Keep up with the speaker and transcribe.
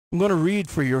I'm going to read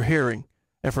for your hearing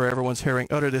and for everyone's hearing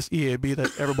out of this EAB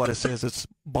that everybody says it's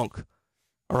bunk,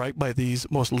 all right, by these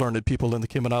most learned people in the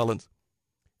Cayman Islands.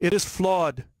 It is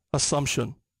flawed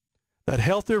assumption that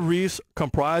healthy reefs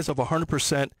comprise of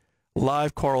 100%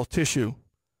 live coral tissue.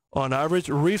 On average,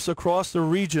 reefs across the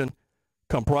region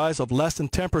comprise of less than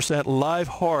 10% live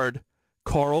hard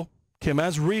coral.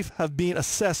 Cayman's reef have been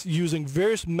assessed using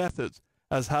various methods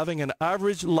as having an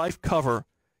average life cover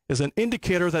is an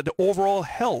indicator that the overall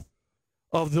health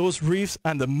of those reefs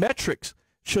and the metrics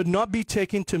should not be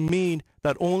taken to mean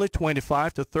that only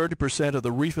 25 to 30% of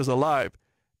the reef is alive.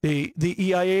 The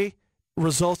EIA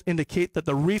results indicate that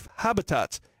the reef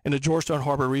habitats in the Georgetown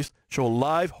Harbor reefs show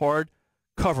live hard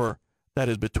cover that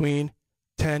is between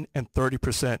 10 and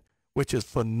 30%, which is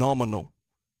phenomenal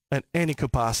in any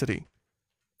capacity.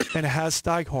 And it has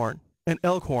staghorn and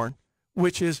elkhorn,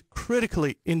 which is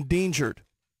critically endangered.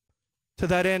 To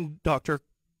that end, Doctor,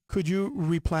 could you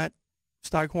replant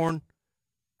staghorn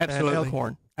and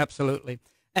elkhorn? Absolutely.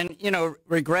 And, you know,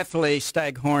 regretfully,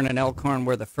 staghorn and elkhorn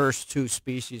were the first two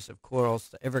species of corals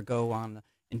to ever go on the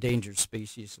endangered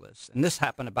species list. And this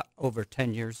happened about over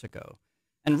 10 years ago.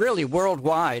 And really,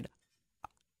 worldwide,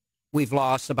 we've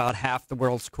lost about half the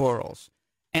world's corals.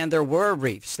 And there were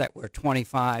reefs that were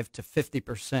 25 to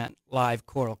 50% live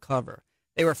coral cover.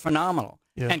 They were phenomenal.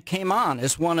 Yeah. And Cayman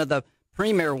is one of the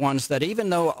premier ones that, even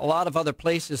though a lot of other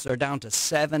places are down to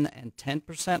 7 and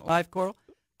 10% live coral,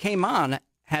 Cayman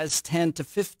has 10 to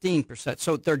 15%.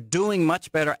 So they're doing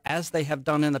much better, as they have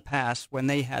done in the past when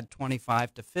they had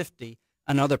 25 to 50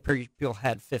 and other people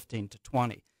had 15 to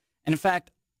 20. And in fact,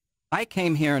 I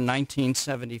came here in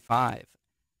 1975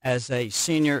 as a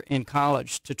senior in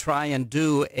college to try and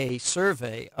do a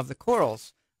survey of the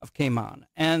corals of Cayman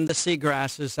and the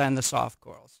seagrasses and the soft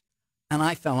corals. And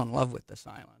I fell in love with this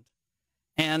island.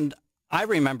 And I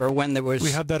remember when there was...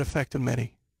 We have that effect in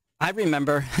many. I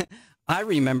remember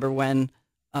when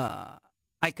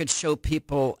I could show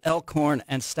people elkhorn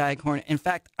and staghorn. In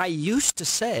fact, I used to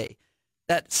say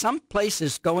that some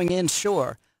places going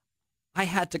inshore, I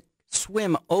had to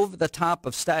swim over the top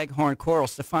of staghorn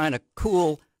corals to find a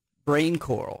cool brain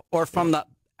coral, or from the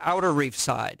outer reef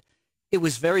side. It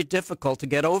was very difficult to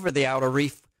get over the outer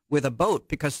reef with a boat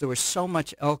because there was so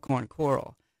much elkhorn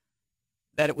coral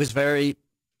that it was very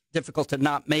difficult to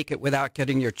not make it without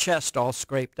getting your chest all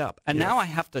scraped up. And now I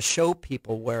have to show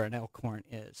people where an elkhorn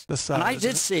is. And I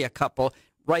did see a couple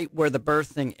right where the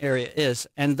birthing area is,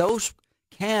 and those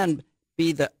can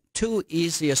be the two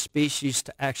easiest species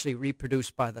to actually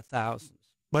reproduce by the thousands.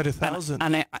 By the thousands?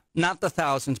 And not the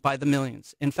thousands, by the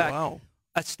millions. In fact,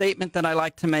 a statement that I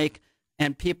like to make,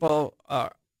 and people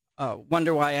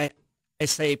wonder why I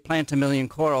say plant 1 million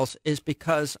corals, is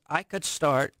because I could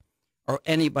start, or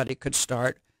anybody could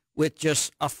start, with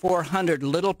just 400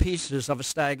 little pieces of a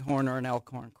staghorn or an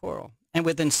elkhorn coral, and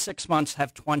within 6 months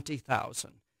have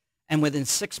 20,000. And within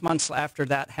 6 months after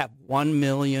that have 1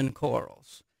 million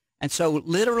corals. And so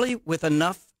literally with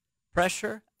enough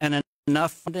pressure and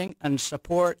enough funding and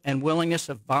support and willingness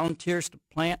of volunteers to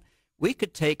plant, we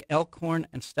could take elkhorn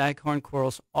and staghorn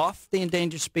corals off the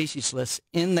endangered species list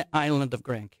in the island of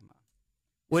Grand Cayman.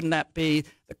 Wouldn't that be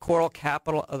the coral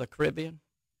capital of the Caribbean?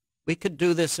 We could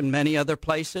do this in many other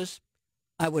places.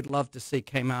 I would love to see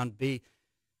Cayman be,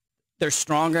 they're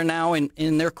stronger now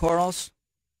in their corals,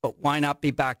 but why not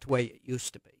be back to the way it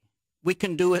used to be? We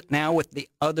can do it now with the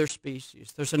other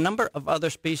species. There's a number of other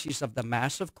species of the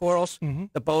massive corals,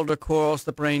 the boulder corals,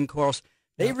 the brain corals.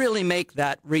 They really make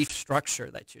that reef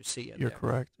structure that you see in there. You're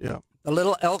correct, yeah. The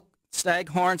little elk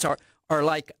staghorns are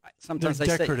like, sometimes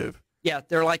they're decorative. Say, yeah,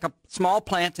 they're like a small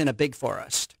plant in a big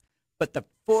forest, but the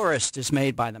forest is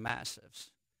made by the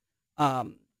massives.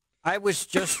 I was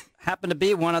just happened to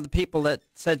be one of the people that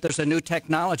said there's a new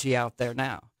technology out there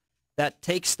now that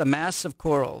takes the massive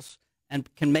corals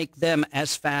and can make them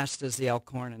as fast as the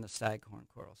elkhorn and the staghorn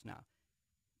corals now.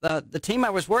 The team I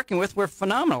was working with were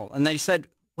phenomenal, and they said,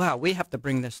 wow, we have to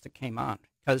bring this to Cayman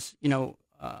because, you know,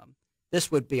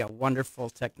 this would be a wonderful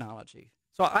technology.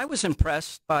 So I was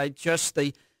impressed by just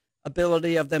the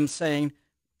ability of them saying,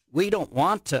 we don't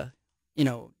want to, you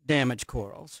know, damage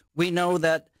corals. We know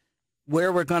that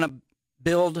where we're going to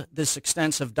build this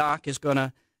extensive dock is going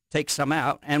to take some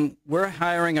out, and we're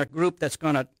hiring a group that's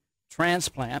going to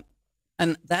transplant.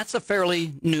 And that's a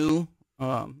fairly new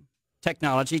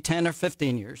technology, 10 or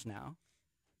 15 years now.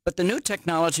 But the new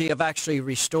technology of actually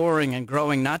restoring and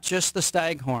growing not just the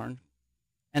staghorn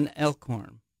and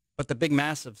elkhorn, but the big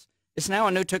massives, is now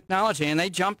a new technology. And they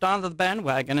jumped onto the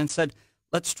bandwagon and said,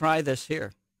 let's try this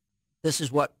here. This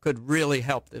is what could really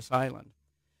help this island.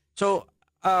 So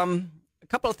a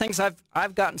couple of things.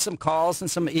 I've gotten some calls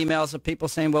and some emails of people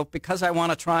saying, well, because I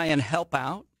want to try and help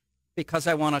out, because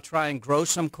I want to try and grow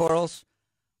some corals,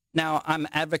 now I'm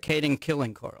advocating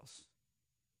killing corals.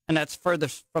 And that's further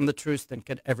from the truth than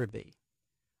could ever be.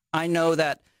 I know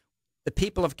that the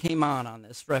people of Cayman on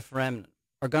this referendum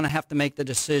are going to have to make the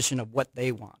decision of what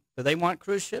they want. Do they want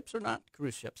cruise ships or not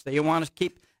cruise ships? Do you want to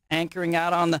keep anchoring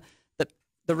out on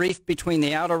the reef between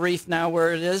the outer reef now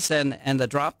where it is and the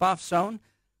drop-off zone?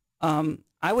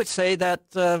 I would say that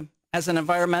as an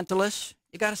environmentalist,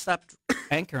 you got to stop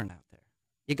anchoring out there.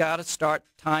 You got to start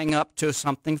tying up to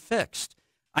something fixed.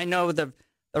 I know the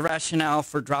rationale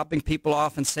for dropping people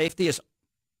off and safety is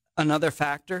another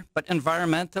factor, but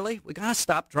environmentally, we got to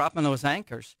stop dropping those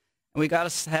anchors, and we got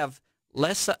to have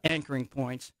less anchoring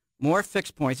points, more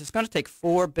fixed points. It's going to take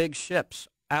 4 big ships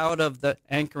out of the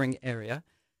anchoring area,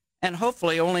 and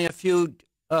hopefully only a few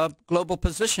global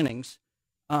positionings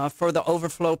for the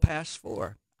overflow past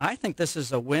 4. I think this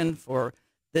is a win for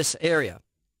this area.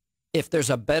 If there's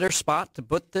a better spot to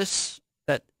put this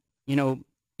that, you know,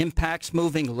 impacts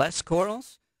moving less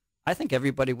corals, I think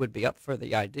everybody would be up for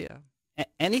the idea.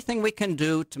 Anything we can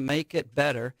do to make it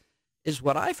better is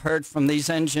what I've heard from these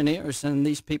engineers and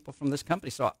these people from this company.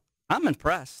 So I'm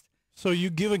impressed. So you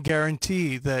give a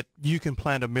guarantee that you can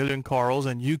plant 1 million corals,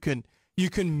 and you can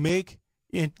make,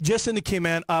 just in the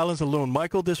Cayman Islands alone,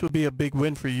 Michael, this would be a big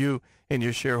win for you and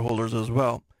your shareholders as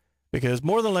well, because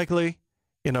more than likely,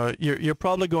 you know, you're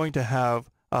probably going to have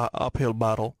an uphill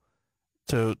battle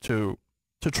to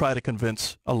try to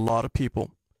convince a lot of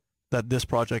people that this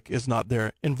project is not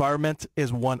there. Environment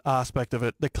is one aspect of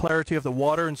it. The clarity of the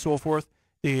water and so forth,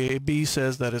 the AAB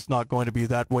says that it's not going to be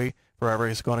that way forever.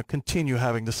 It's going to continue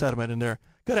having the sediment in there.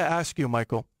 Got to ask you,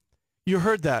 Michael, you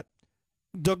heard that.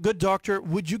 Good doctor,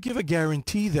 would you give a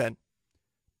guarantee then?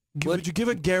 Would you give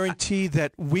a guarantee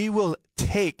that we will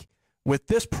take with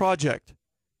this project,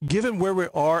 given where we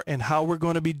are and how we're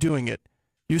going to be doing it?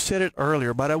 You said it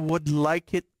earlier, but I would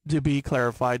like it to be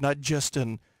clarified, not just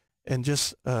an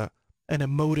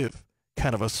emotive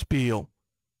kind of a spiel.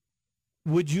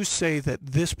 Would you say that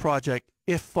this project,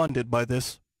 if funded by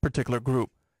this particular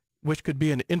group, which could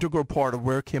be an integral part of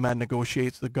where Cayman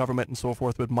negotiates the government and so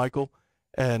forth with Michael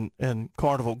and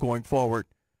Carnival going forward,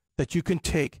 that you can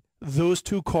take those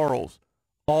 2 corals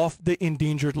off the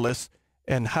endangered list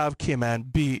and have Cayman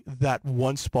be that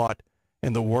one spot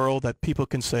in the world that people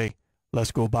can say,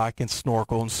 let's go back and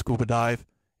snorkel and scuba dive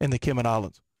in the Cayman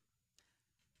Islands?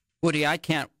 Woody, I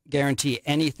can't guarantee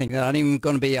anything. I'm even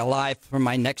going to be alive for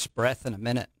my next breath in a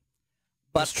minute.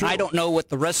 But I don't know what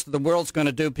the rest of the world's going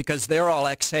to do, because they're all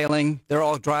exhaling, they're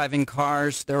all driving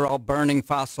cars, they're all burning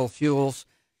fossil fuels.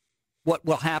 What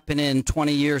will happen in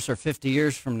 20 years or 50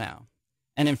 years from now?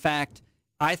 And in fact,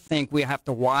 I think we have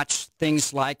to watch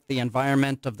things like the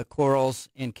environment of the corals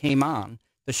in Cayman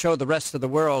to show the rest of the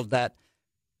world that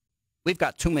we've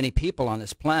got too many people on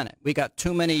this planet. We got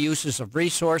too many uses of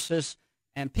resources.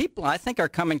 And people, I think, are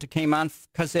coming to Cayman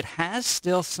because it has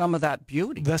still some of that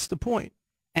beauty. That's the point.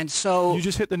 And so you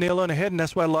just hit the nail on the head, and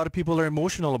that's why a lot of people are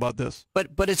emotional about this.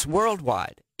 But it's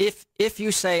worldwide. If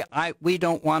you say we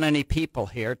don't want any people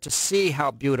here to see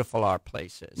how beautiful our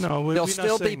place is, there'll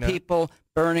still be people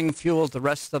burning fuel the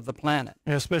rest of the planet.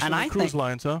 Yeah, especially on cruise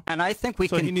lines, huh? And I think we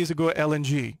can. So he needs to go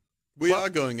LNG. We are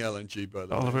going LNG, by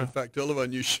the way. In fact, all of our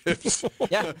new ships,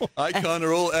 Icon,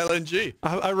 are all LNG.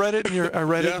 I read it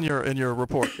in your in your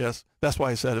report. Yes, that's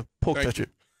why I said it. Poked at you.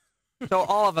 So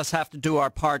all of us have to do our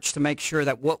parts to make sure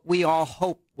that what we all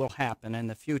hope will happen in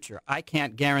the future. I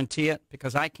can't guarantee it,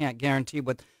 because I can't guarantee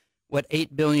what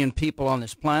 8 billion people on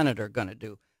this planet are going to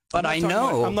do. But I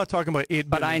know. I'm not talking about 8 billion.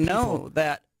 But I know people.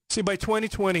 that. See, by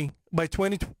 2020, by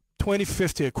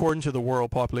 2050, according to the world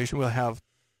population, we'll have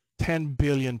 10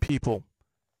 billion people,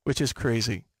 which is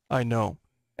crazy. I know.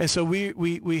 And so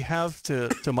we have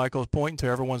to Michael's point, to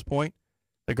everyone's point,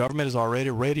 the government is already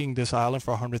rating this island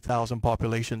for 100,000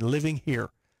 population living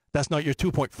here. That's not your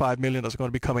 2.5 million that's going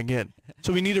to be coming in.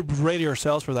 So we need to ready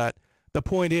ourselves for that. The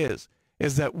point is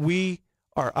that we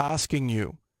are asking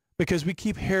you, because we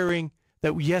keep hearing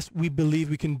that, yes, we believe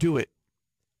we can do it.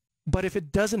 But if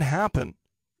it doesn't happen,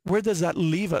 where does that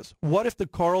leave us? What if the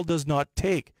coral does not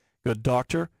take? Good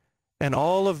doctor. And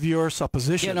all of your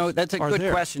suppositions. You know, that's a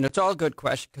good question. It's all a good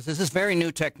question, because this is very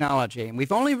new technology. And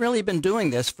we've only really been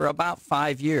doing this for about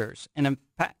 5 years. And in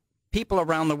fact, people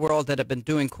around the world that have been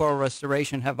doing coral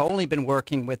restoration have only been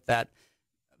working with that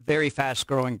very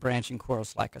fast-growing branching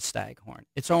corals like a staghorn.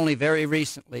 It's only very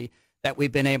recently that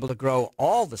we've been able to grow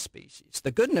all the species.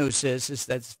 The good news is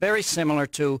that it's very similar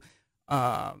to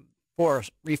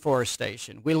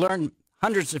reforestation. We learned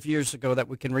hundreds of years ago that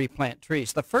we can replant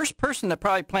trees. The first person that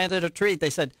probably planted a tree, they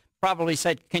probably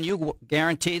said, can you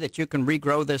guarantee that you can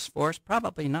regrow this forest?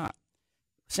 Probably not.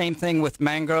 Same thing with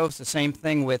mangroves, the same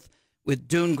thing with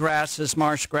dune grasses,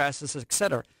 marsh grasses,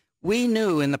 etc. We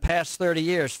knew in the past 30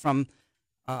 years from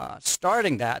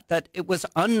starting that it was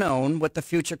unknown what the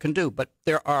future can do, but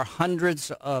there are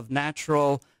hundreds of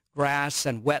natural grass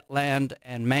and wetland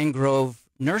and mangrove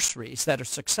nurseries that are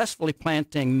successfully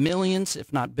planting millions,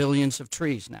 if not billions, of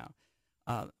trees now.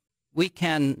 We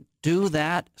can do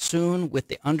that soon with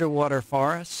the underwater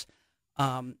forests.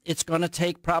 It's going to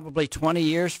take probably 20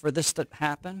 years for this to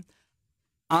happen.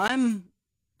 I'm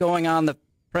going on the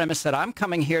premise that I'm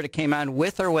coming here to Cayman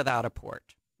with or without a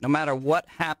port. No matter what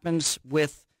happens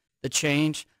with the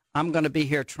change, I'm going to be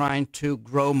here trying to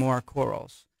grow more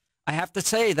corals. I have to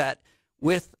say that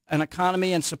with an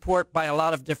economy and support by a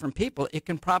lot of different people, it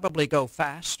can probably go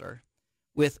faster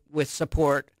with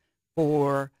support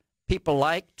for people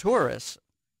like tourists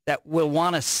that will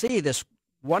want to see this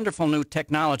wonderful new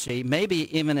technology,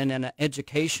 maybe even in an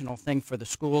educational thing for the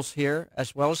schools here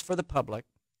as well as for the public.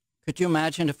 Could you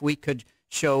imagine if we could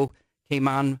show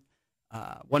Cayman,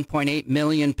 1.8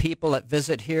 million people that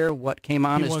visit here, what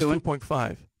Cayman is doing?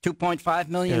 2.5. 2.5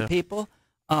 million people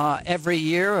every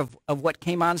year of what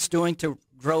Cayman's doing to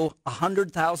grow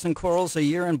 100,000 corals a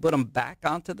year and put them back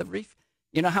onto the reef.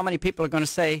 You know how many people are going to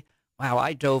say, wow,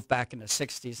 I dove back in the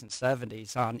 60s and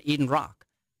 70s on Eden Rock.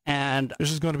 And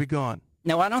this is going to be gone.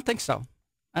 No, I don't think so.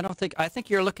 I think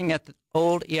you're looking at the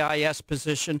old EIS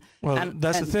position. Well,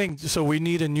 that's the thing. So we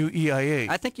need a new EIA.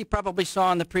 I think you probably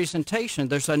saw in the presentation,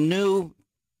 there's a new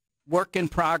work in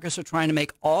progress of trying to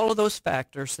make all of those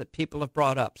factors that people have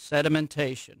brought up,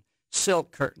 sedimentation,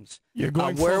 silt curtains, you're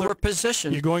going where further, we're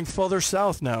positioned. You're going further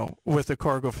south now with the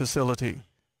cargo facility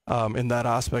in that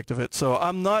aspect of it. So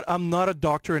I'm not a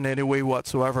doctor in any way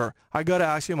whatsoever. I got to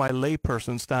ask you my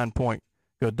layperson standpoint,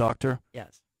 good doctor.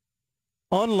 Yes.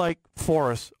 Unlike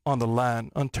forests on the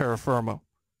land, on terra firma,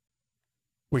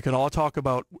 we can all talk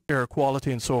about air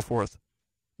quality and so forth,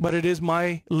 but it is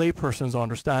my layperson's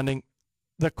understanding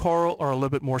that coral are a little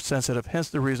bit more sensitive, hence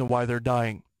the reason why they're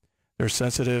dying. They're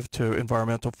sensitive to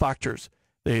environmental factors.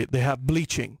 They have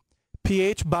bleaching.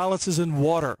 pH balances in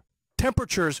water.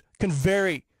 Temperatures can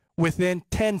vary within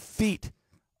 10 feet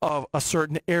of a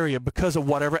certain area because of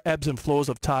whatever ebbs and flows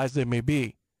of tides there may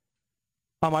be.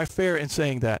 Am I fair in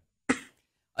saying that?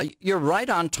 You're right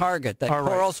on target that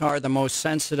corals are the most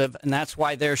sensitive, and that's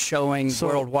why they're showing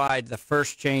worldwide the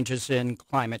first changes in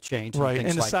climate change. Right,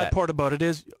 and the sad part about it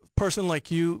is a person like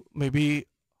you may be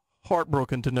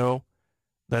heartbroken to know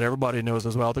that everybody knows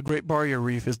as well. The Great Barrier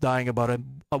Reef is dying about,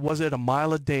 was it a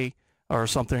mile a day or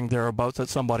something thereabouts that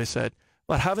somebody said.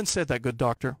 But having said that, good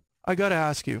doctor, I got to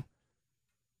ask you,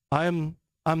 I'm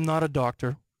not a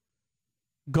doctor.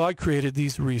 God created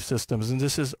these reef systems, and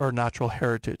this is our natural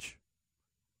heritage.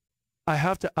 I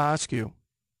have to ask you,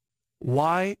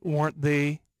 why weren't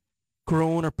they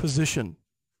grown or positioned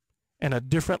in a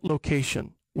different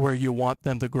location where you want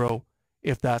them to grow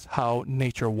if that's how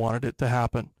nature wanted it to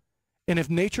happen? And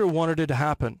if nature wanted it to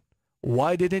happen,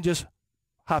 why didn't it just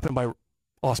happen by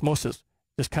osmosis?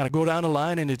 Just kind of go down the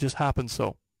line and it just happens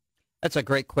so? That's a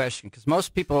great question, because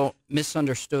most people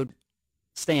misunderstood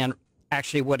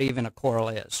actually what even a coral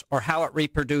is, or how it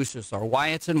reproduces, or why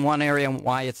it's in one area and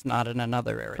why it's not in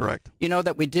another area. Correct. You know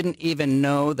that we didn't even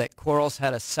know that corals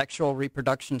had a sexual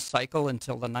reproduction cycle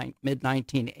until the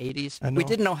mid-1980s. We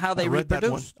didn't know how they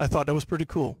reproduced. I thought that was pretty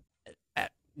cool.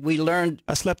 We learned.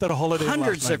 I slept at a holiday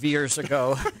hundreds of years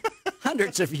ago.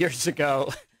 Hundreds of years ago.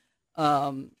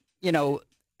 You know,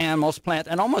 animals, plants,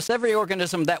 and almost every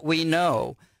organism that we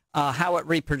know how it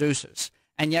reproduces.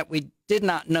 And yet we did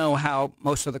not know how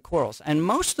most of the corals. And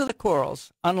most of the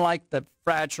corals, unlike the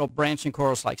fragile branching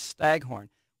corals like staghorn,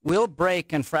 will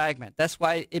break and fragment. That's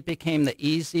why it became the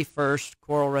easy first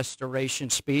coral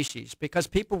restoration species, because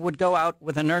people would go out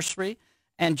with a nursery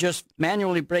and just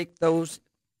manually break those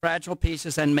fragile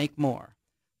pieces and make more.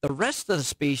 The rest of the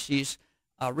species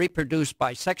reproduce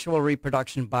by sexual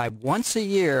reproduction by once a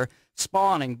year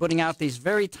spawning, putting out these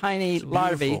very tiny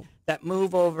larvae that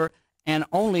move over, and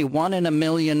only 1 in a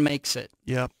million makes it.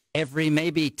 Yep. Every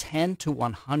maybe 10 to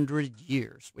 100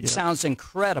 years, which sounds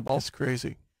incredible. That's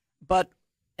crazy. But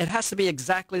it has to be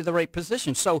exactly the right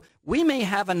position. So we may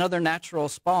have another natural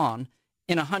spawn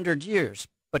in 100 years,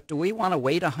 but do we want to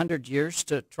wait 100 years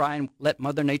to try and let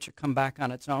Mother Nature come back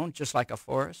on its own, just like a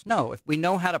forest? No. If we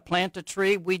know how to plant a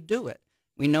tree, we do it.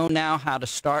 We know now how to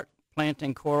start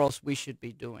planting corals, we should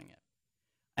be doing it.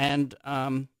 And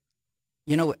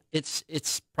you know,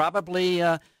 it's probably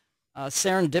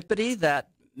serendipity that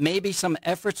maybe some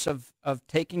efforts of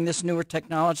taking this newer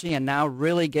technology and now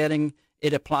really getting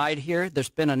it applied here. There's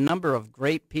been a number of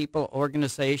great people,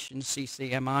 organizations,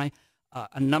 CCMI,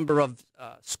 a number of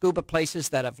scuba places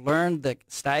that have learned the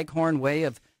staghorn way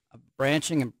of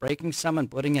branching and breaking some and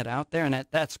putting it out there, and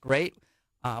that's great.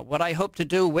 What I hope to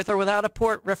do, with or without a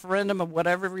port referendum of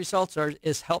whatever results are,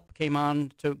 is help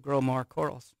Cayman to grow more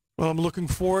corals. Well, I'm looking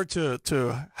forward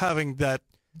to having that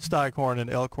staghorn and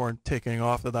elkhorn taking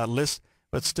off of that list,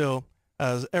 but still,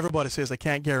 as everybody says, I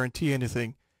can't guarantee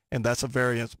anything, and that's a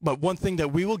variance. But one thing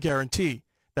that we will guarantee,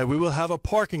 that we will have a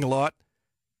parking lot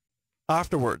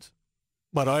afterwards,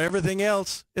 but everything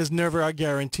else is never a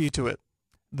guarantee to it.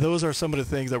 Those are some of the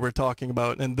things that we're talking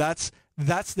about, and that's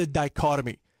the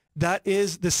dichotomy. That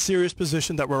is the serious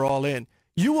position that we're all in.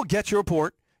 You will get your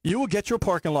port, you will get your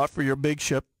parking lot for your big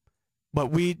ship, but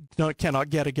we cannot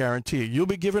get a guarantee. You'll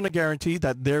be given a guarantee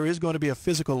that there is going to be a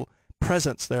physical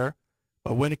presence there,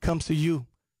 but when it comes to you,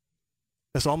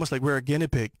 it's almost like we're a guinea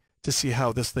pig to see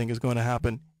how this thing is going to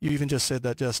happen. You even just said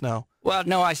that just now. Well,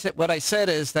 no, what I said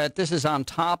is that this is on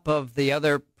top of the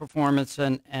other performance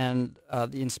and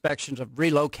the inspections of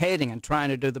relocating and trying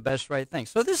to do the best right thing.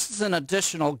 So this is an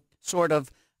additional sort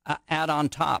of add on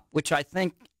top, which I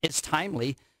think is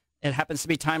timely. It happens to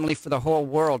be timely for the whole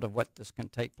world of what this can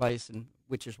take place, and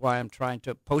which is why I'm trying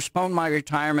to postpone my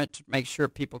retirement to make sure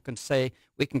people can say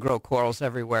we can grow corals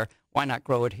everywhere. Why not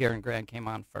grow it here in Grand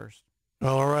Cayman first?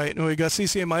 All right. We got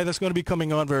CCMI that's going to be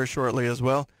coming on very shortly as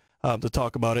well to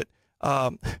talk about it.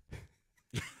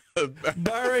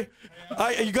 Barry,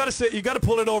 you got to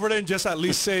pull it over there and just at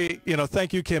least say,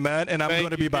 thank you, Cayman, and I'm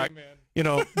going to be back.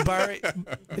 Barry,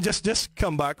 just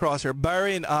come back across here.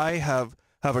 Barry and I have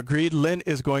agreed. Lynn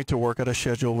is going to work at a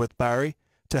schedule with Barry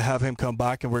to have him come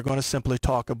back, and we're going to simply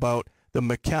talk about the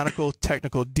mechanical,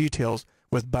 technical details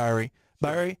with Barry.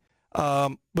 Barry,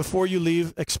 before you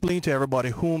leave, explain to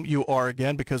everybody whom you are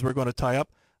again, because we're going to tie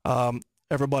up.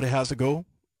 Everybody has to go.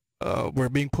 We're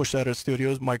being pushed out of the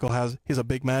studios. He's a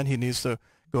big man. He needs to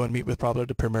go and meet with probably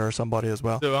the premier or somebody as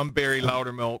well. So I'm Barry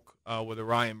Loudermilk with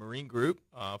Orion Marine Group,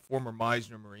 former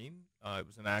Meisner Marine. It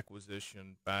was an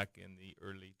acquisition back in the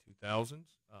early 2000s.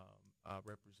 I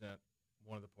represent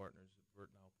one of the partners at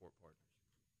Verdant Isle Port Partners.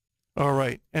 All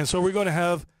right. And so we're going to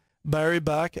have Barry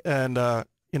back. And,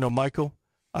 Michael,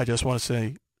 I just want to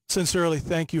say sincerely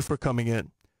thank you for coming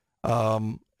in.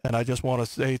 And I just want to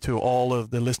say to all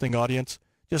of the listening audience,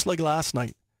 just like last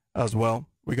night as well,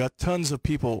 we got tons of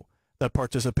people that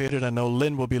participated. I know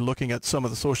Lynn will be looking at some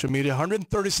of the social media,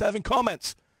 137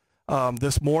 comments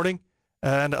this morning,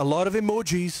 and a lot of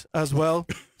emojis as well.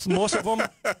 Most of them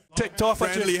ticked off.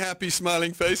 Friendly, happy,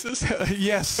 smiling faces.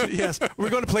 Yes. We're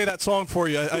going to play that song for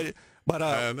you.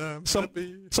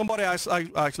 Somebody I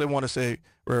actually want to say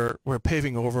we're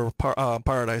paving over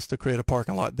Paradise to create a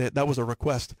parking lot. That was a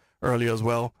request earlier as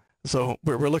well. So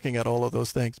we're looking at all of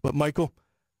those things. But Michael,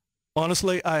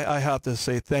 honestly, I have to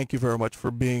say thank you very much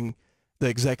for being the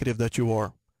executive that you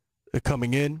are,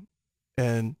 coming in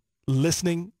and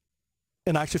listening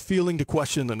and actually feeling the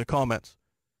question in the comments.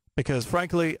 Because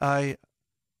frankly,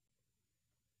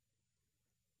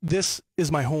 this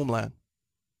is my homeland.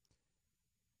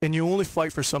 And you only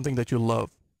fight for something that you love.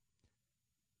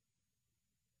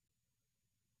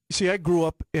 You see, I grew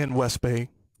up in West Bay.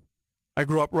 I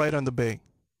grew up right on the bay.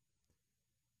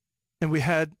 And we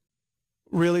had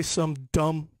really some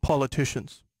dumb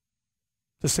politicians,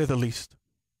 to say the least,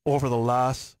 over the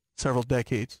last several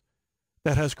decades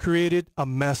that has created a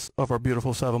mess of our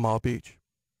beautiful 7 Mile Beach.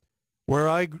 Where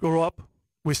I grew up,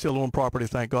 we still own property,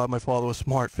 thank God. My father was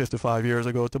smart 55 years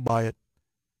ago to buy it.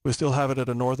 We still have it at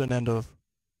the northern end of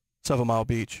 7 Mile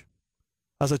Beach.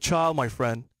 As a child, my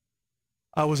friend,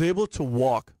 I was able to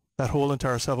walk that whole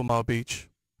entire 7 Mile Beach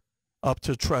up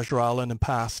to Treasure Island and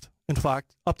past. In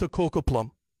fact, up to Cocoa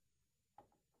Plum.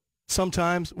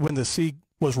 Sometimes when the sea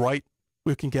was right,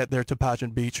 we can get there to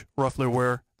Pageant Beach, roughly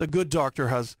where the good doctor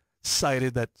has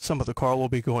cited that some of the coral will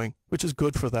be going, which is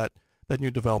good for that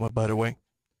new development, by the way.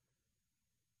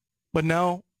 But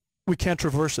now we can't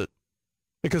traverse it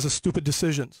because of stupid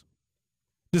decisions.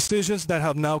 Decisions that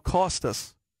have now cost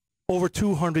us over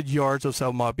 200 yards of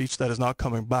 7 Mile Beach that is not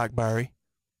coming back, Barry.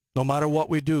 No matter what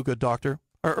we do, good doctor,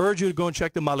 I urge you to go and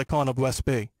check the Malecon of West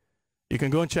Bay. You can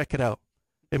go and check it out.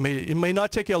 It may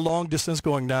not take you a long distance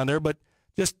going down there, but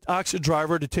just ask a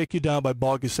driver to take you down by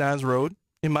Boggy Sands Road.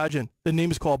 Imagine, the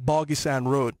name is called Boggy Sand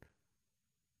Road.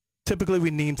 Typically,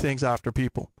 we name things after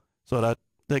people, so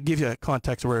that gives you a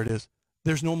context of where it is.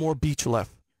 There's no more beach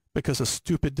left because of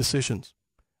stupid decisions,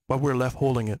 but we're left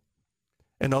holding it.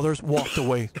 And others walked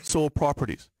away, sold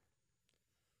properties.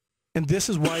 And this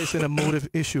is why it's an emotive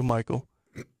issue, Michael.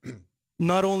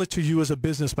 not only to you as a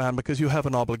businessman, because you have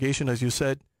an obligation, as you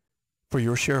said, for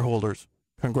your shareholders.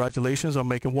 Congratulations on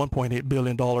making $1.8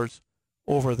 billion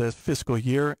over this fiscal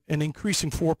year and increasing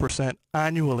 4%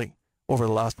 annually over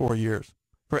the last 4 years.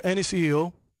 For any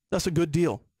CEO, that's a good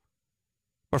deal.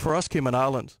 But for us Cayman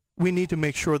Islands, we need to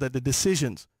make sure that the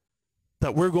decisions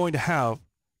that we're going to have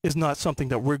is not something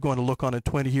that we're going to look on in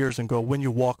 20 years and go, when you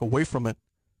walk away from it,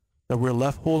 that we're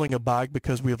left holding a bag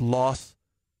because we've lost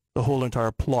the whole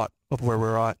entire plot of where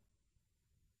we're at.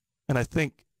 And I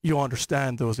think you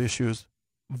understand those issues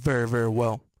very, very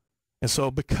well. And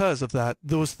so because of that,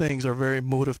 those things are very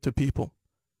emotive to people.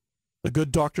 The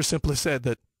good doctor simply said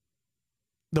that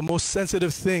the most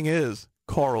sensitive thing is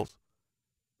corals,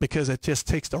 because it just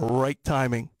takes the right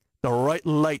timing, the right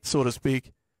light, so to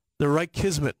speak, the right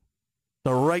kismet,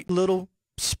 the right little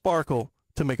sparkle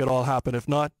to make it all happen. If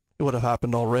not, it would have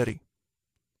happened already.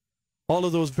 All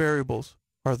of those variables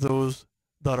are those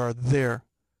that are there,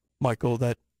 Michael,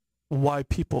 that why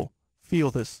people feel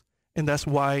this. And that's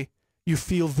why you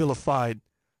feel vilified,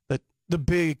 that the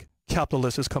big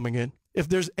capitalist is coming in. If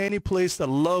there's any place that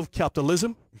love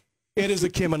capitalism, it is the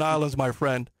Cayman Islands, my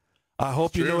friend. I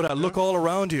hope you know that. Yeah. Look all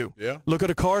around you. Yeah. Look at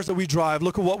the cars that we drive.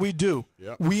 Look at what we do.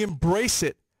 Yeah. We embrace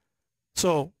it.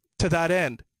 So to that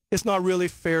end, it's not really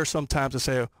fair sometimes to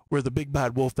say, oh, we're the big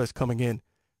bad wolf that's coming in.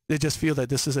 They just feel that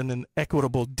this is an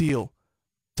inequitable deal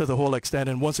to the whole extent.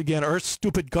 And once again, our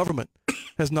stupid government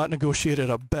has not negotiated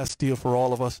a best deal for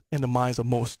all of us in the minds of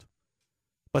most.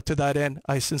 But to that end,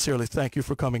 I sincerely thank you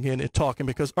for coming in and talking,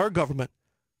 because our government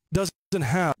doesn't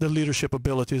have the leadership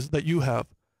abilities that you have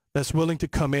that's willing to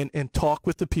come in and talk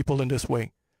with the people in this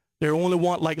way. They only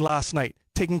want, like last night,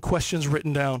 taking questions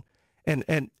written down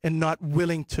and not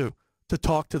willing to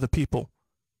talk to the people.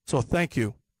 So thank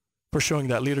you for showing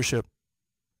that leadership.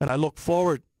 And I look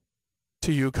forward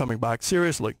to you coming back,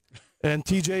 seriously. And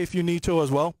TJ, if you need to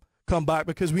as well, come back,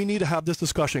 because we need to have this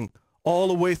discussion all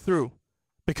the way through.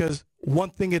 Because one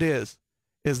thing it is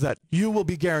that you will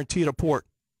be guaranteed a port,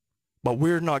 but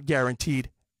we're not guaranteed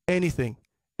anything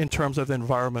in terms of the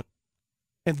environment.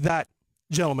 And that,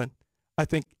 gentlemen, I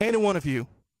think any one of you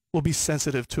will be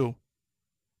sensitive to.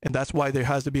 And that's why there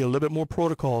has to be a little bit more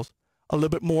protocols, a little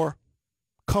bit more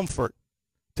comfort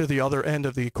to the other end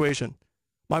of the equation.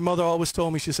 My mother always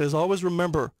told me, she says, always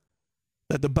remember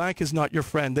that the bank is not your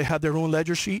friend. They have their own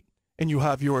ledger sheet and you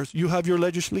have yours. You have your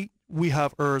ledger sheet, we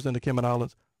have ours in the Cayman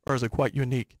Islands. Ours are quite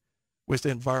unique, which the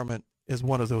environment is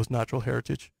one of those natural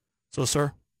heritage. So,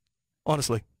 sir,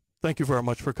 honestly, thank you very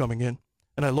much for coming in.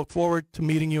 And I look forward to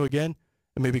meeting you again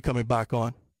and maybe coming back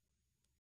on.